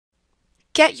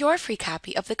Get your free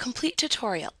copy of the complete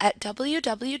tutorial at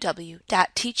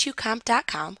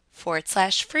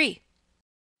www.teachucomp.com/free.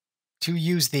 To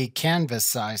use the Canvas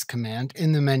Size command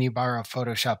in the menu bar of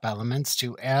Photoshop Elements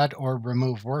to add or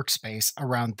remove workspace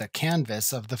around the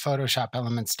canvas of the Photoshop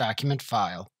Elements document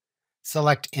file,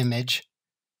 select Image,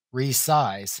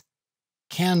 Resize,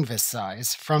 Canvas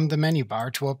Size from the menu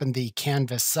bar to open the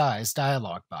Canvas Size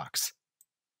dialog box.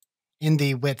 In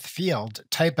the Width field,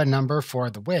 type a number for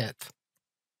the width,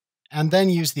 and then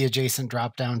use the adjacent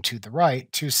drop-down to the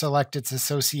right to select its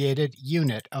associated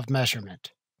unit of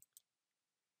measurement.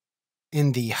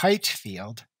 In the Height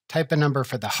field, type a number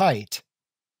for the height,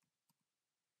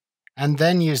 and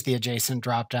then use the adjacent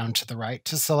drop-down to the right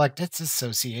to select its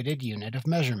associated unit of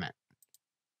measurement.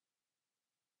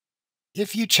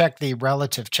 If you check the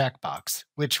Relative checkbox,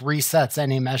 which resets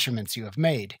any measurements you have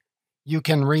made, you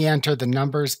can re-enter the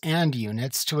numbers and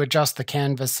units to adjust the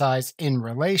canvas size in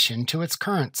relation to its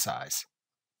current size.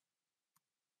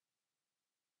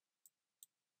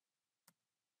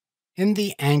 In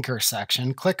the Anchor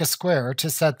section, click a square to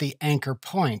set the anchor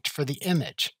point for the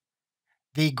image.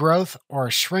 The growth or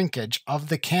shrinkage of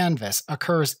the canvas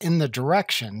occurs in the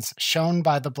directions shown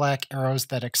by the black arrows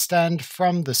that extend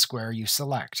from the square you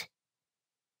select.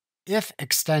 If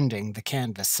extending the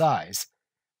canvas size,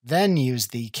 then use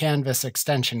the Canvas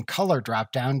Extension Color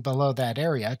drop-down below that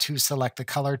area to select the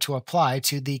color to apply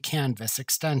to the canvas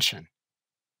extension.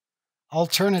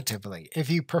 Alternatively, if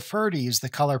you prefer to use the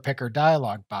Color Picker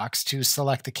dialog box to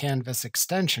select the canvas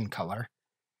extension color,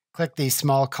 click the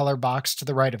small color box to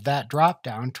the right of that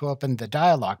drop-down to open the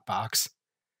dialog box,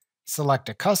 select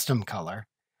a custom color,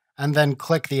 and then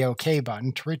click the OK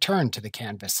button to return to the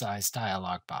Canvas Size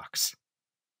dialog box.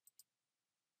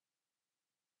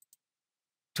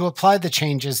 To apply the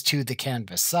changes to the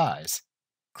canvas size,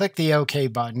 click the OK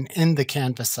button in the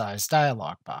Canvas Size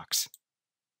dialog box.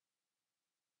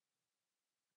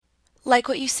 Like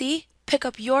what you see? Pick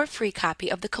up your free copy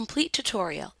of the complete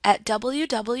tutorial at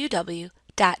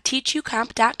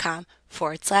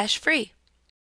www.teachucomp.com/free.